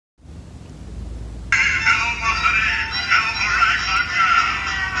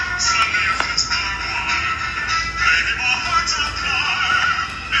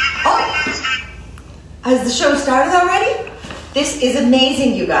Has the show started already? This is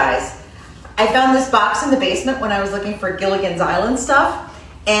amazing, you guys. I found this box in the basement when I was looking for Gilligan's Island stuff,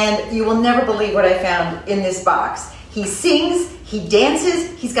 and you will never believe what I found in this box. He sings, he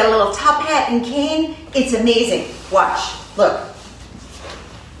dances, he's got a little top hat and cane. It's amazing. Watch, look.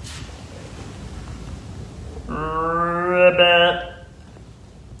 Ribbit.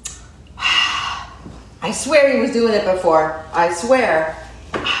 I swear he was doing it before. I swear.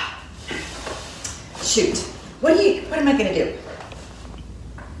 Shoot. What am I gonna do?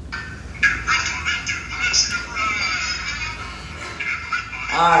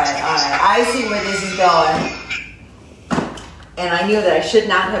 All right. I see where this is going. And I knew that I should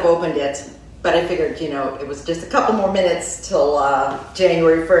not have opened it, but I figured, it was just a couple more minutes till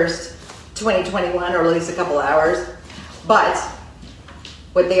January 1st, 2021, or at least a couple hours. But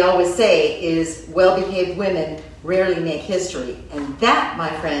what they always say is well-behaved women rarely make history. And that, my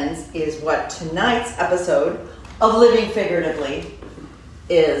friends, is what tonight's episode of Living Figuratively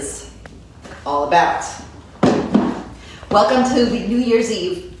is all about. Welcome to the New Year's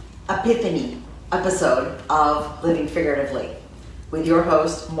Eve Epiphany episode of Living Figuratively with your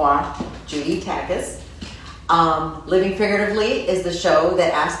host, moi, Judy Takis. Living Figuratively is the show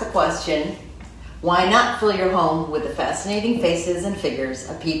that asks the question, why not fill your home with the fascinating faces and figures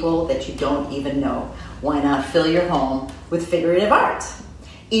of people that you don't even know? Why not fill your home with figurative art?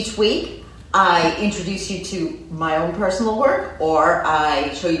 Each week, I introduce you to my own personal work, or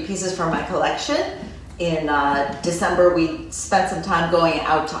I show you pieces from my collection. In December, we spent some time going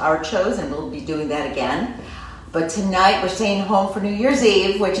out to art shows, and we'll be doing that again. But tonight, we're staying home for New Year's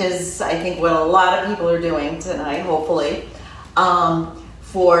Eve, which is, I think, what a lot of people are doing tonight, hopefully,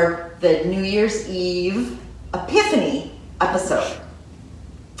 for the New Year's Eve Epiphany episode,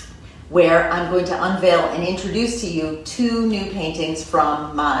 where I'm going to unveil and introduce to you two new paintings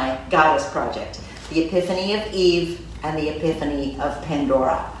from my goddess project, the Epiphany of Eve and the Epiphany of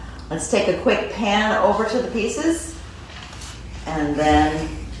Pandora. Let's take a quick pan over to the pieces, and then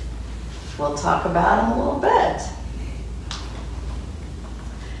we'll talk about them a little bit.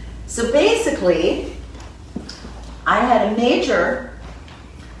 So basically, I had a major,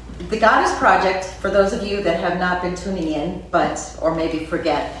 the Goddess Project, for those of you that have not been tuning in, or maybe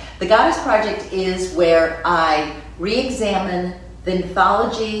forget, the Goddess Project is where I re-examine the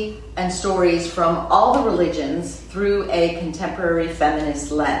mythology and stories from all the religions through a contemporary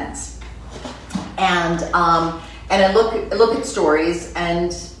feminist lens. And I look at stories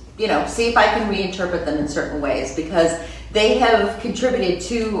and, see if I can reinterpret them in certain ways, because they have contributed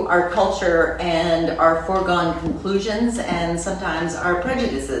to our culture and our foregone conclusions and sometimes our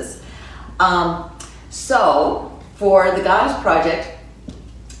prejudices. So for the Goddess Project,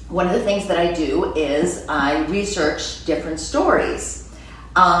 one of the things that I do is I research different stories.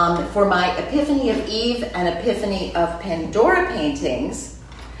 For my Epiphany of Eve and Epiphany of Pandora paintings,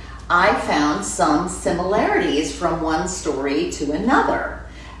 I found some similarities from one story to another.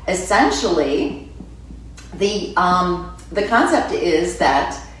 Essentially, the concept is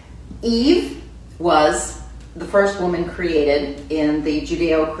that Eve was the first woman created in the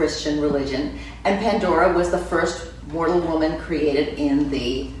Judeo-Christian religion, and Pandora was the first mortal woman created in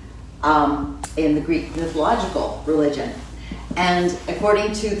the Greek mythological religion. And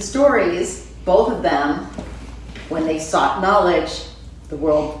according to the stories, both of them, when they sought knowledge, the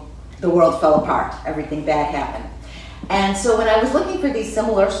world fell apart. Everything bad happened. And so when I was looking for these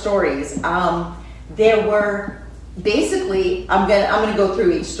similar stories, there were basically, I'm gonna go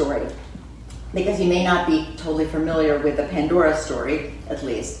through each story, because you may not be totally familiar with the Pandora story, at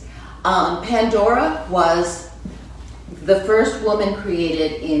least. Pandora was the first woman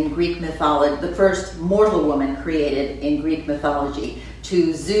created in Greek mythology, the first mortal woman created in Greek mythology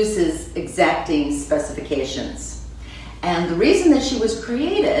to Zeus's exacting specifications. And the reason that she was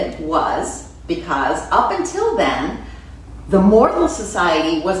created was because up until then, the mortal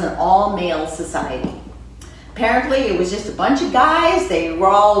society was an all-male society. Apparently, it was just a bunch of guys. They were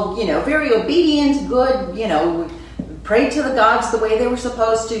all, very obedient, good, prayed to the gods the way they were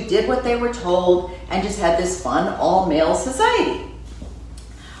supposed to, did what they were told, and just had this fun all-male society.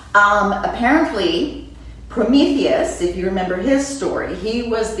 Apparently, Prometheus, if you remember his story, he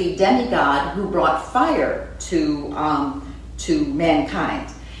was the demigod who brought fire to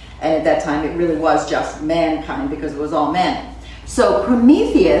mankind. And at that time, it really was just mankind, because it was all men. So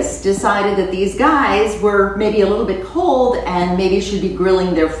Prometheus decided that these guys were maybe a little bit cold and maybe should be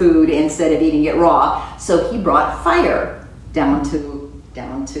grilling their food instead of eating it raw. So he brought fire down to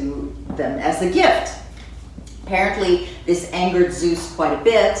them as a gift. Apparently, this angered Zeus quite a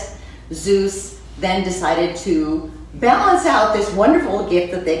bit. Zeus then decided to balance out this wonderful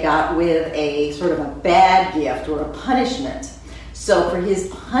gift that they got with a sort of a bad gift or a punishment. So for his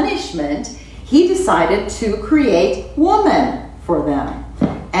punishment, he decided to create woman for them.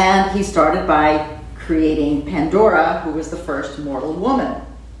 And he started by creating Pandora, who was the first mortal woman.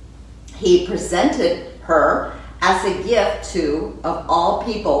 He presented her as a gift to, of all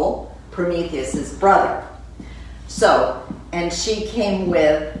people, Prometheus's brother. So, and she came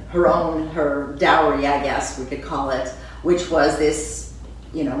with her dowry, I guess we could call it, which was this,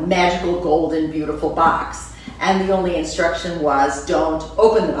 magical golden beautiful box. And the only instruction was, don't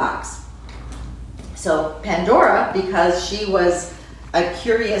open the box. So Pandora, because she was a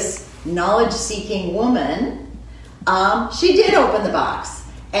curious, knowledge-seeking woman, she did open the box.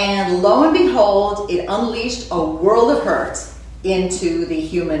 And lo and behold, it unleashed a world of hurt into the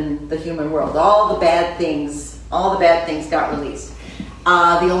human world. All the bad things got released.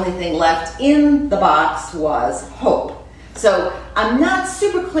 The only thing left in the box was hope. So I'm not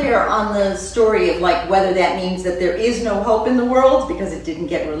super clear on the story of whether that means that there is no hope in the world because it didn't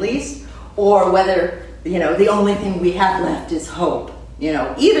get released, or whether the only thing we have left is hope.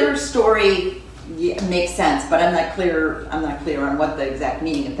 Either story makes sense, but I'm not clear on what the exact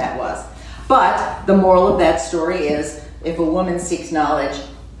meaning of that was. But the moral of that story is, if a woman seeks knowledge,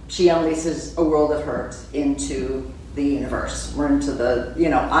 she unleashes a world of hurt into the universe, or into the,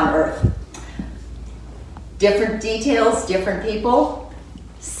 on Earth. Different details, different people,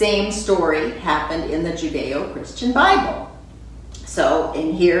 same story happened in the Judeo-Christian Bible. So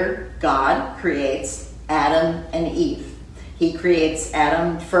in here, God creates Adam and Eve. He creates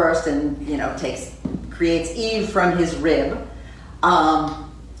Adam first and, creates Eve from his rib.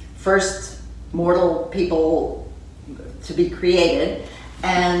 First mortal people to be created.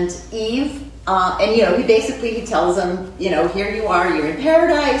 And Eve, he tells them, here you are, you're in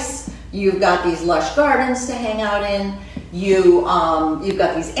paradise. You've got these lush gardens to hang out in. You've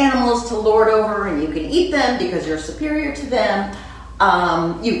got these animals to lord over, and you can eat them because you're superior to them.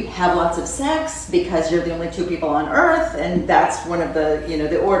 You have lots of sex because you're the only two people on Earth, and that's one of the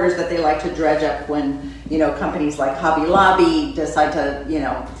the orders that they like to dredge up when companies like Hobby Lobby decide to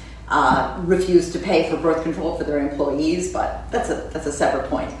refuse to pay for birth control for their employees. But that's a separate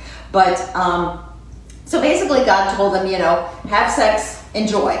point. But so basically, God told them, have sex,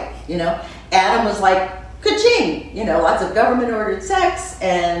 enjoy. Adam was like, ka-ching, lots of government ordered sex,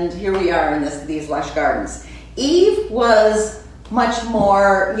 and here we are in these lush gardens. Eve was much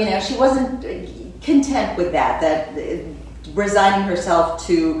more, she wasn't content with that resigning herself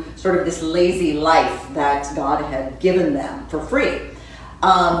to sort of this lazy life that God had given them for free.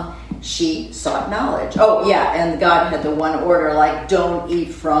 She sought knowledge. Oh yeah, and God had the one order, don't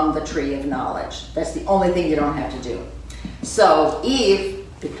eat from the tree of knowledge. That's the only thing you don't have to do. So Eve,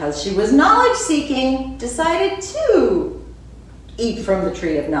 because she was knowledge-seeking, decided to eat from the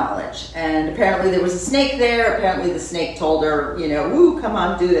tree of knowledge. And apparently there was a snake there. Apparently the snake told her, "Ooh, come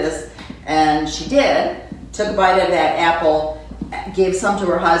on, do this." And she did. Took a bite of that apple, gave some to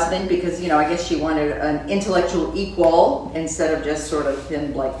her husband because, I guess she wanted an intellectual equal instead of just sort of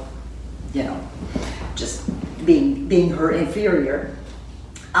him just being her inferior.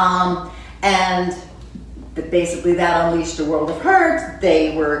 And basically that unleashed a world of hurt.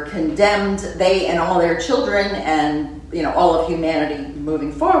 They were condemned, they and all their children and all of humanity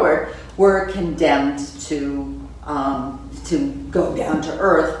moving forward were condemned to go down to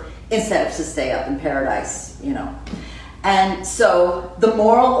Earth instead of to stay up in paradise, And so the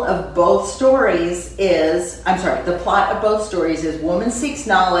moral of both stories is, the plot of both stories is woman seeks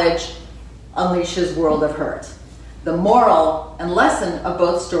knowledge, unleashes world of hurt. The moral and lesson of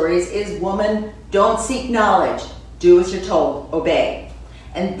both stories is woman, don't seek knowledge, do as you're told, obey.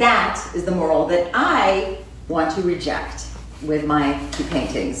 And that is the moral that I want to reject with my two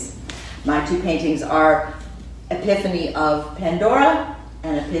paintings. My two paintings are Epiphany of Pandora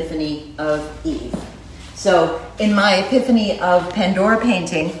and Epiphany of Eve. So in my Epiphany of Pandora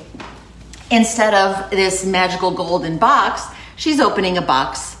painting, instead of this magical golden box, she's opening a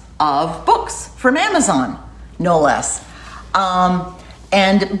box of books from Amazon, no less.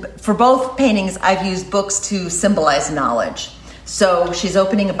 And for both paintings, I've used books to symbolize knowledge. So she's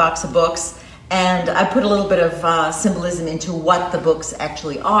opening a box of books, and I put a little bit of symbolism into what the books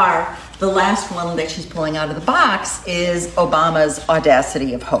actually are. The last one that she's pulling out of the box is Obama's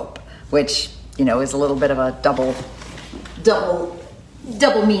Audacity of Hope, which, is a little bit of a double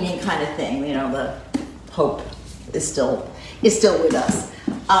meaning kind of thing. The hope is still with us.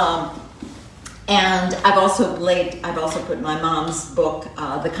 And I've also put my mom's book,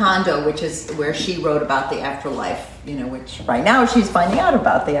 The Condo, which is where she wrote about the afterlife, which right now she's finding out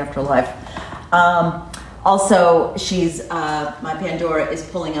about the afterlife. Also, my Pandora is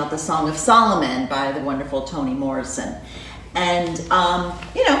pulling out the Song of Solomon by the wonderful Toni Morrison. And,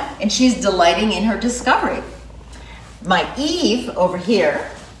 and she's delighting in her discovery. My Eve over here,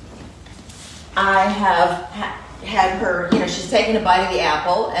 I have had her, she's taking a bite of the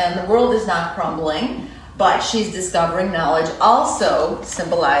apple, and the world is not crumbling, but she's discovering knowledge, also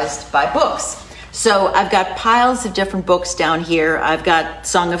symbolized by books. So I've got piles of different books down here. I've got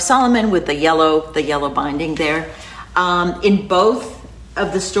Song of Solomon with the yellow binding there. In both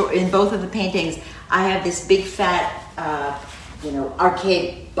of the paintings, I have this big fat,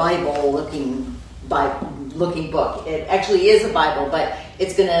 archaic Bible-looking book. It actually is a Bible, but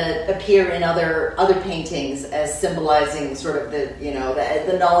it's going to appear in other paintings as symbolizing sort of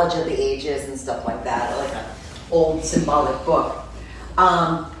the knowledge of the ages and stuff like that, like an old symbolic book.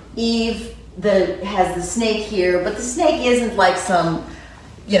 Eve has the snake here, but the snake isn't like some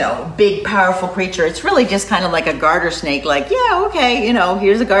big powerful creature. It's really just kind of like a garter snake, like, yeah, okay,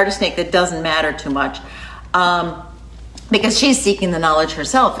 here's a garter snake that doesn't matter too much. Because she's seeking the knowledge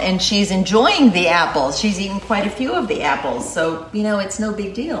herself, and she's enjoying the apples. She's eaten quite a few of the apples, so it's no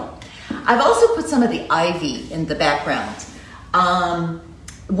big deal. I've also put some of the ivy in the background.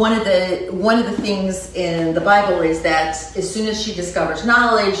 One of the things in the Bible is that as soon as she discovers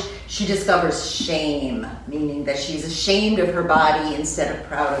knowledge, she discovers shame, meaning that she's ashamed of her body instead of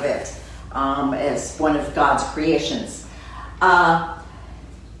proud of it, as one of God's creations. My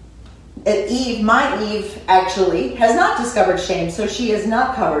Eve actually has not discovered shame, so she is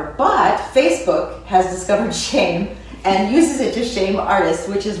not covered, but Facebook has discovered shame and uses it to shame artists,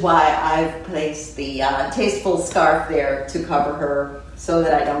 which is why I've placed the tasteful scarf there to cover her so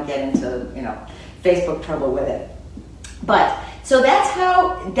that I don't get into, Facebook trouble with it. But, so that's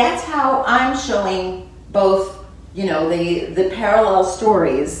how I'm showing both, the parallel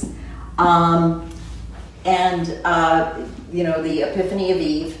stories, the Epiphany of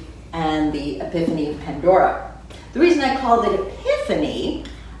Eve and the Epiphany of Pandora. The reason I called it Epiphany,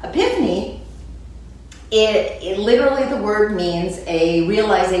 it literally, the word means a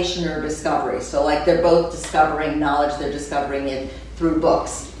realization or discovery. So like they're both discovering knowledge, they're discovering it through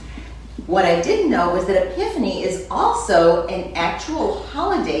books. What I didn't know was that Epiphany is also an actual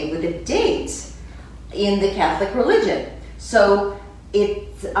holiday with a date in the Catholic religion. So it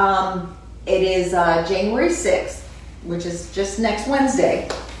is January 6th, which is just next Wednesday,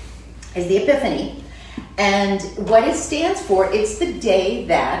 is the Epiphany. And what it stands for, it's the day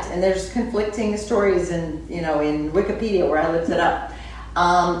that, and there's conflicting stories in Wikipedia where I looked it up.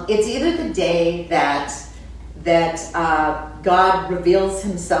 It's either the day that God reveals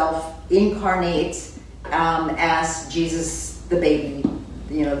himself incarnate as Jesus, the baby,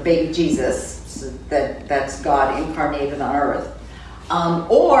 baby Jesus, so that's God incarnated on earth.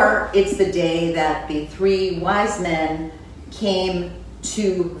 Or it's the day that the three wise men came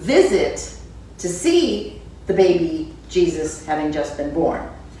to visit to see the baby Jesus having just been born.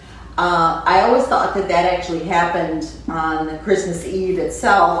 I always thought that actually happened on Christmas Eve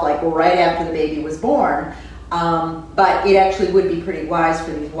itself, like right after the baby was born. But it actually would be pretty wise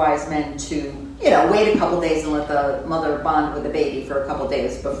for these wise men to, wait a couple days and let the mother bond with the baby for a couple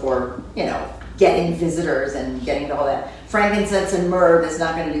days before, getting visitors and getting to all that frankincense and myrrh that's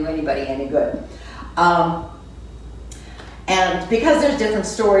not going to do anybody any good. And because there's different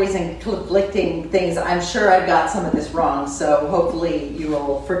stories and conflicting things, I'm sure I've got some of this wrong. So hopefully you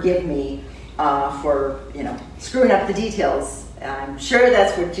will forgive me for, screwing up the details. I'm sure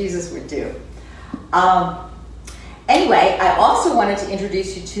that's what Jesus would do. Anyway, I also wanted to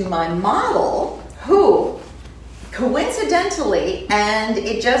introduce you to my model, who coincidentally, and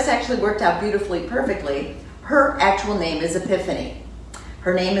it just actually worked out beautifully, perfectly, her actual name is Epiphany.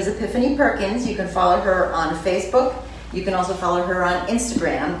 Her name is Epiphany Perkins. You can follow her on Facebook. You can also follow her on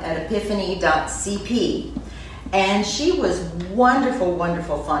Instagram at epiphany.cp. And she was wonderful,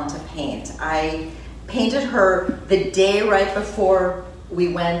 wonderful fun to paint. I painted her the day right before we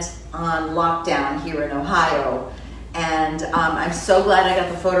went on lockdown here in Ohio. And I'm so glad I got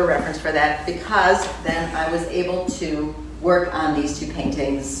the photo reference for that, because then I was able to work on these two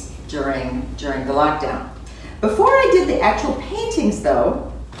paintings during the lockdown. Before I did the actual paintings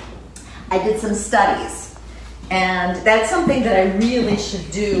though, I did some studies. And that's something that I really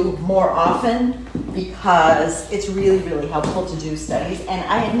should do more often, because it's really, really helpful to do studies. And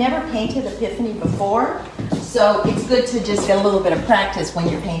I had never painted Epiphany before, so it's good to just get a little bit of practice when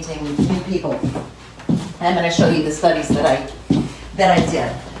you're painting new people. I'm going to show you the studies that I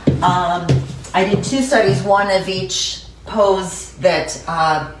did. I did two studies, one of each pose that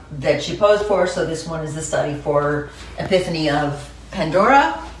she posed for. So this one is the study for Epiphany of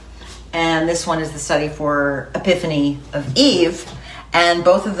Pandora, and this one is the study for Epiphany of Eve. And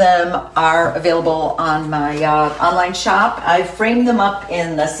both of them are available on my online shop. I framed them up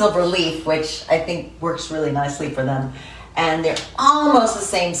in the silver leaf, which I think works really nicely for them. And they're almost the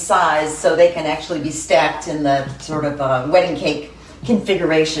same size, so they can actually be stacked in the sort of wedding cake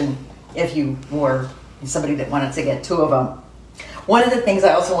configuration if you were somebody that wanted to get two of them. One of the things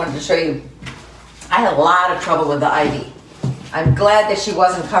I also wanted to show you, I had a lot of trouble with the ivy. I'm glad that she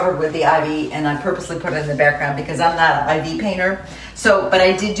wasn't covered with the ivy, and I purposely put it in the background because I'm not an ivy painter. So, but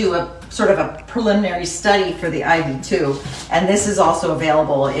I did do a sort of a preliminary study for the ivy too. And this is also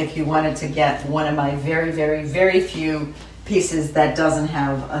available if you wanted to get one of my very, very, very few pieces that doesn't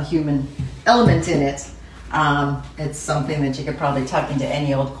have a human element in it. It's something that you could probably tuck into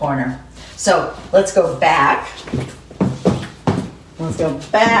any old corner. So let's go back. Let's go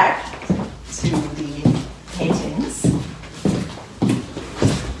back to the paintings.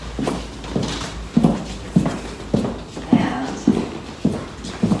 And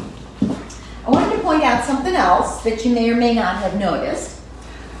I wanted to point out something else that you may or may not have noticed.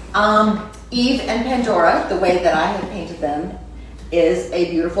 Eve and Pandora, the way that I have painted them, is a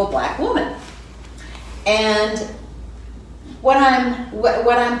beautiful black woman. And what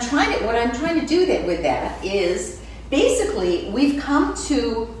I'm trying to do with that is basically we've come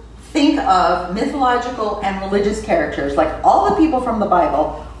to think of mythological and religious characters, like all the people from the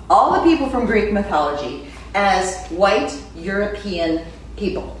Bible, all the people from Greek mythology, as white European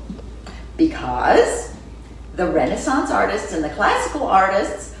people, because the Renaissance artists and the classical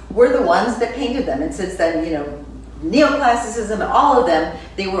artists were the ones that painted them. And since then, you know, neoclassicism, all of them,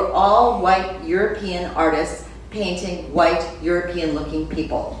 they were all white European artists painting white European looking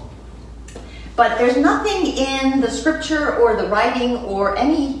people. But there's nothing in the scripture or the writing or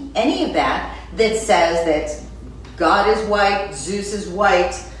any of that that says that God is white, Zeus is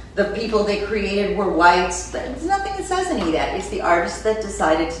white, the people they created were white. There's nothing that says any of that. It's the artists that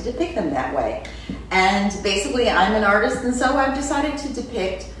decided to depict them that way. And basically I'm an artist, and so I've decided to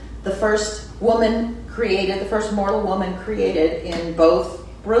depict the first woman created, the first mortal woman created in both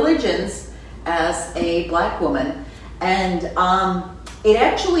religions as a black woman. And it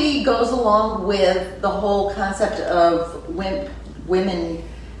actually goes along with the whole concept of women,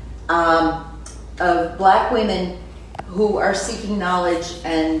 of black women who are seeking knowledge.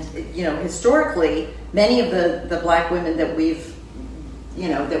 And, you know, historically, many of the black women that we've, you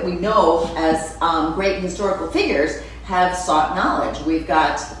know, that we know as great historical figures have sought knowledge. We've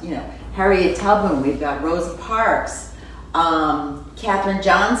got, you know, Harriet Tubman, we've got Rosa Parks, Katherine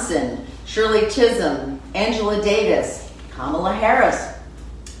Johnson, Shirley Chisholm, Angela Davis, Kamala Harris,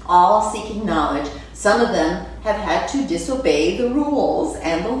 all seeking knowledge. Some of them have had to disobey the rules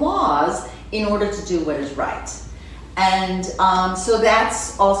and the laws in order to do what is right. And so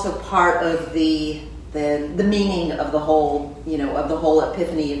that's also part of the meaning of the whole, you know, of the whole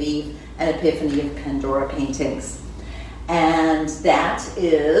Epiphany of Eve and Epiphany of Pandora paintings. And that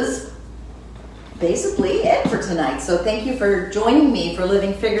is basically it for tonight. So thank you for joining me for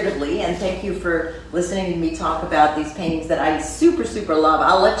Living Figuratively, and thank you for listening to me talk about these paintings that I super, super love.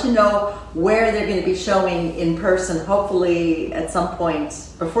 I'll let you know where they're going to be showing in person, hopefully at some point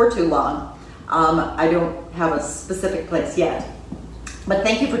before too long. I don't have a specific place yet. But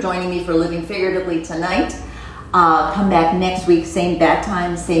thank you for joining me for Living Figuratively tonight. Come back next week, same bat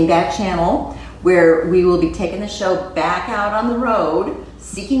time, same bat channel, where we will be taking the show back out on the road,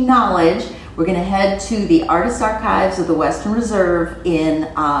 seeking knowledge. We're going to head to the Artists Archives of the Western Reserve in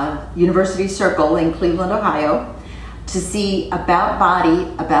University Circle in Cleveland, Ohio, to see About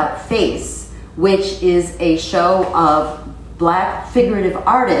Body, About Face, which is a show of black figurative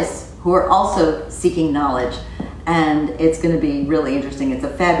artists who are also seeking knowledge. And it's going to be really interesting. It's a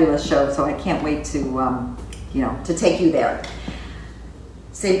fabulous show, so I can't wait to, you know, to take you there.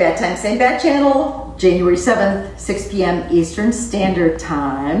 Same bat time, same bat channel, January 7th, 6 p.m. Eastern Standard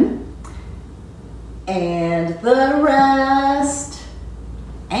Time. And the rest,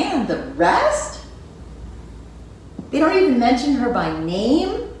 they don't even mention her by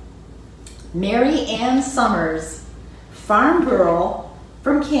name. Mary Ann Summers, farm girl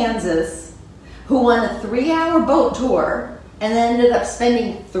from Kansas, who won a 3-hour boat tour and then ended up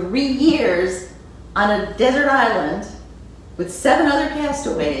spending 3 years on a desert island with 7 other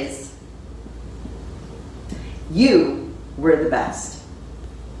castaways. You were the best.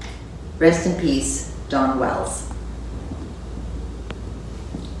 Rest in peace, Dawn Wells.